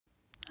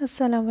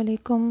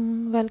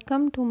Assalamualaikum.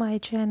 Welcome to my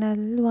channel.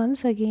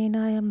 Once again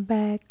I am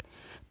back.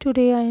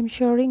 Today I am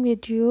sharing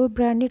with you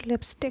branded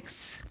lipsticks.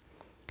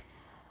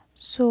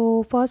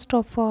 So first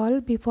of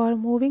all, before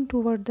moving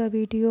toward the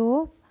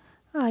video,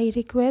 I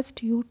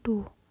request you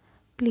to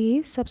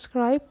please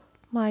subscribe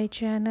my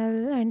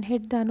channel and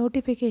hit the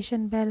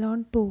notification bell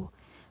on too.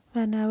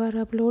 Whenever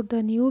I upload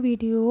the new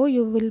video,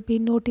 you will be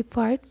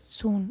notified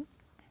soon.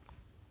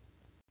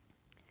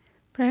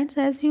 Friends,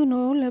 as you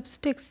know,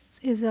 lipsticks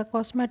is a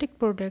cosmetic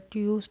product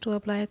used to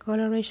apply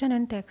coloration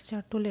and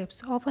texture to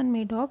lips, often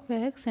made of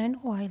wax and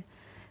oil.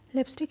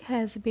 Lipstick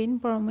has been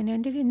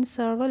prominent in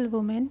several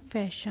women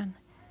fashion.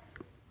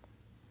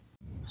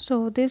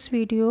 So this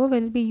video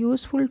will be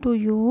useful to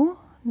you.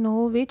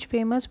 Know which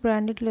famous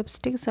branded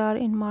lipsticks are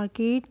in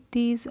market.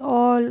 These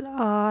all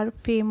are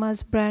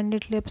famous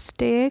branded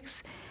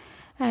lipsticks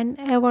and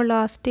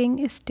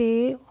everlasting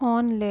stay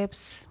on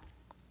lips.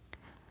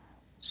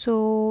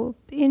 So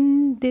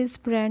in this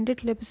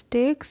branded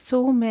lipstick,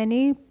 so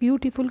many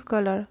beautiful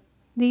color.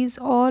 These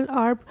all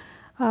are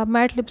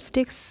matte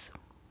lipsticks.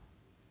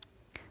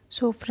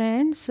 So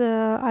friends,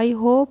 I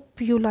hope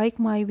you like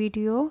my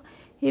video.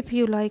 If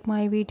you like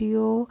my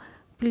video,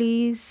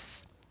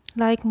 please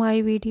like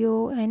my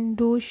video and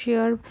do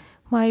share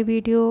my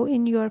video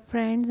in your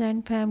friends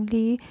and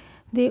family.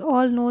 They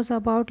all knows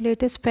about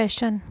latest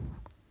fashion.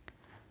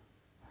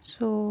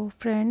 So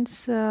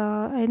friends,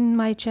 in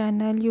my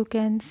channel you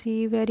can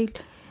see very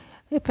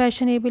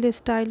fashionable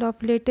style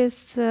of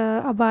latest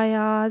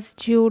abayas,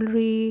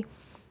 jewelry,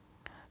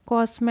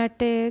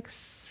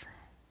 cosmetics.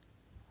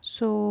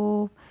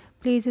 So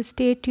please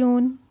stay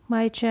tuned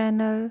my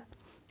channel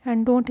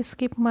and don't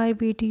skip my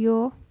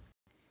video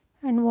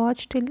and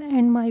watch till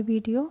end my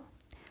video.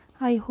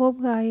 I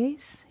hope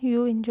guys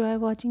you enjoy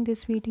watching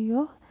this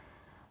video.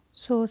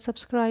 So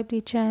subscribe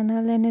the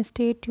channel and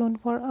stay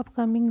tuned for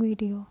upcoming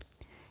video.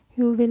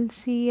 You will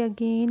see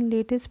again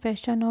latest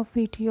fashion of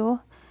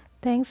video.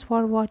 Thanks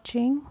for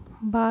watching.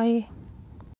 Bye.